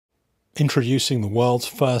Introducing the world's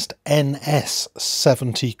first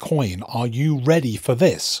NS70 coin. Are you ready for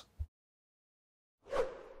this?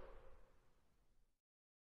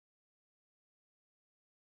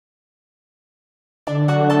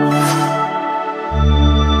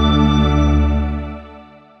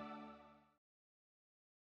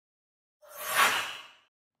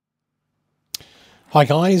 Hi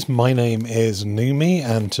guys, my name is Numi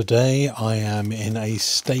and today I am in a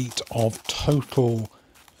state of total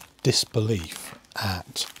disbelief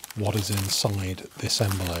at what is inside this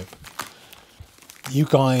envelope. You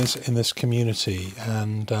guys in this community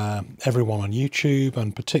and everyone on YouTube,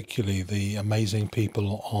 and particularly the amazing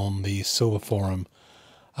people on the Silver Forum,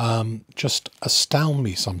 just astound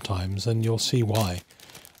me sometimes, and you'll see why.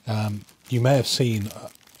 You may have seen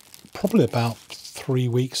probably about 3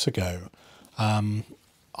 weeks ago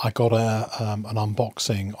I got an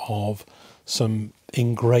unboxing of some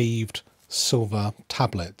engraved silver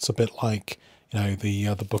tablets, a bit like, you know,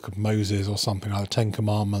 the Book of Moses or something like the Ten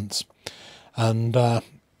Commandments, and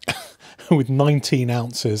with 19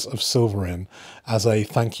 ounces of silver in as a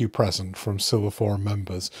thank you present from Silver Forum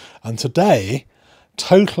members. And today,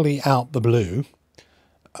 totally out the blue,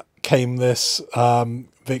 came this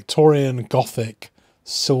Victorian Gothic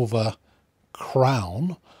silver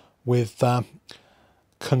crown with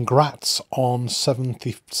congrats on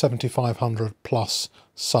 7,500 plus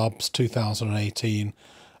subs 2018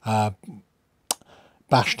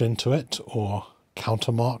 bashed into it or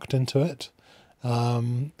countermarked into it,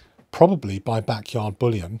 probably by Backyard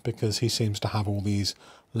Bullion, because he seems to have all these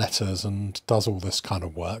letters and does all this kind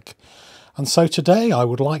of work. And so today I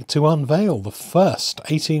would like to unveil the first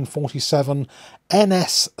 1847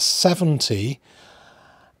 NS70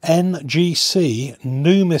 NGC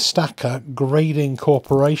Numistacker Grading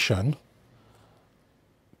Corporation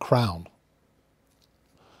crown.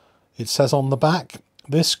 It says on the back,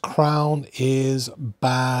 this crown is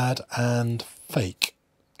bad and fake.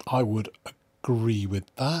 I would agree with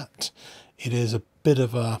that. It is a bit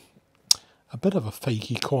of a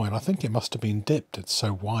fakey coin. I think it must have been dipped. It's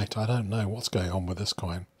so white. I don't know what's going on with this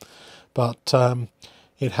coin, but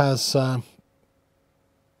it has a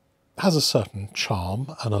certain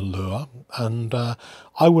charm and allure, and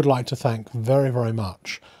I would like to thank very, very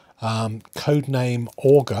much codename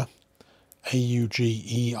Auger,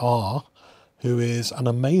 A-U-G-E-R, who is an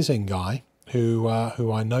amazing guy who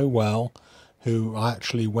I know well, who I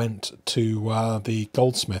actually went to the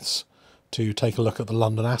goldsmiths to take a look at the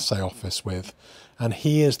London assay office with, and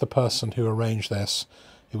he is the person who arranged this.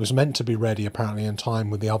 It was meant to be ready apparently in time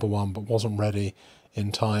with the other one, but wasn't ready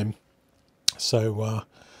in time. So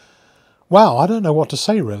wow, I don't know what to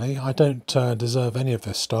say really. I don't deserve any of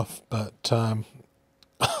this stuff, but I'm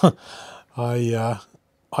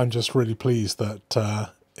just really pleased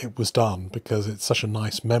that it was done, because it's such a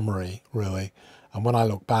nice memory, really. And when I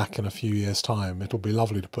look back in a few years' time, it'll be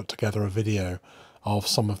lovely to put together a video of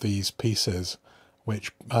some of these pieces,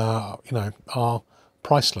 which you know, are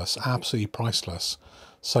priceless, absolutely priceless.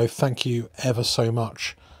 So thank you ever so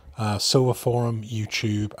much, Silver Forum,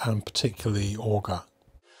 YouTube, and particularly Auger.